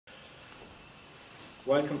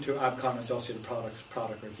Welcome to Abcon Industrial Products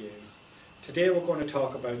product review. Today we're going to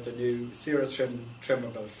talk about the new Zero Trim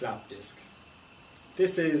trimmable flap disc.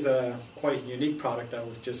 This is quite a unique product that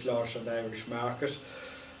we've just launched on the Irish market.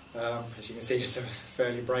 As you can see, it's a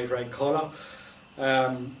fairly bright red colour.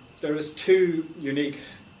 There is two unique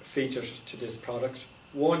features to this product.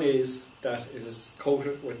 One is that it is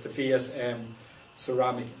coated with the VSM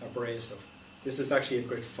ceramic abrasive. This is actually a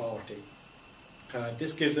grit 40.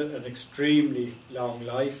 This gives it an extremely long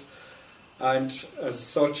life, and as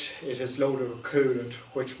such it is loaded with coolant,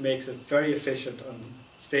 which makes it very efficient on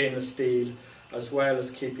stainless steel as well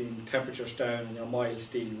as keeping temperatures down in your mild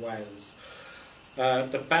steel wells.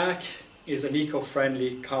 The back is an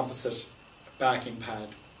eco-friendly composite backing pad.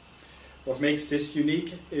 What makes this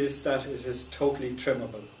unique is that it is totally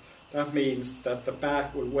trimmable. That means that the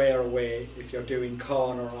back will wear away if you're doing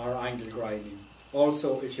corner or angle grinding.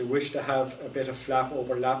 Also, if you wish to have a bit of flap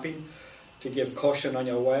overlapping to give cushion on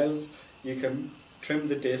your welds, you can trim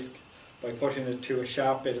the disc by putting it to a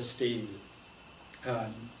sharp bit of steel.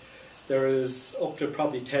 There is up to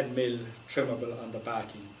probably 10mm trimmable on the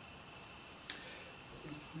backing.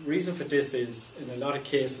 The reason for this is, in a lot of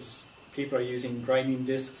cases, people are using grinding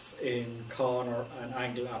discs in corner and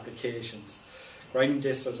angle applications. Grinding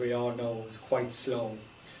discs, as we all know, is quite slow.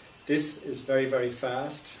 This is very, very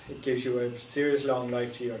fast. It gives you a serious long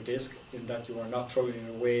life to your disc in that you are not throwing it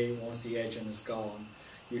away once the edging is gone.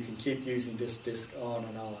 You can keep using this disc on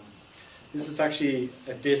and on. This is actually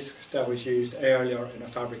a disc that was used earlier in a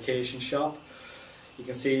fabrication shop. You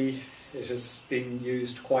can see it has been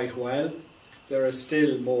used quite well. There is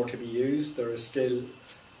still more to be used. There is still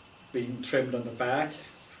being trimmed on the back.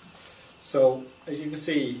 So, as you can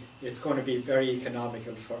see, it's going to be very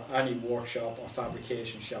economical for any workshop or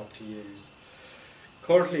fabrication shop to use.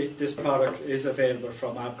 Currently, this product is available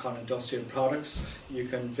from Abcon Industrial Products. You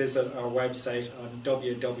can visit our website on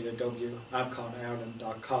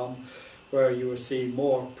www.abconireland.com, where you will see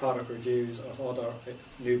more product reviews of other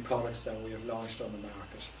new products that we have launched on the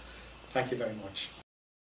market. Thank you very much.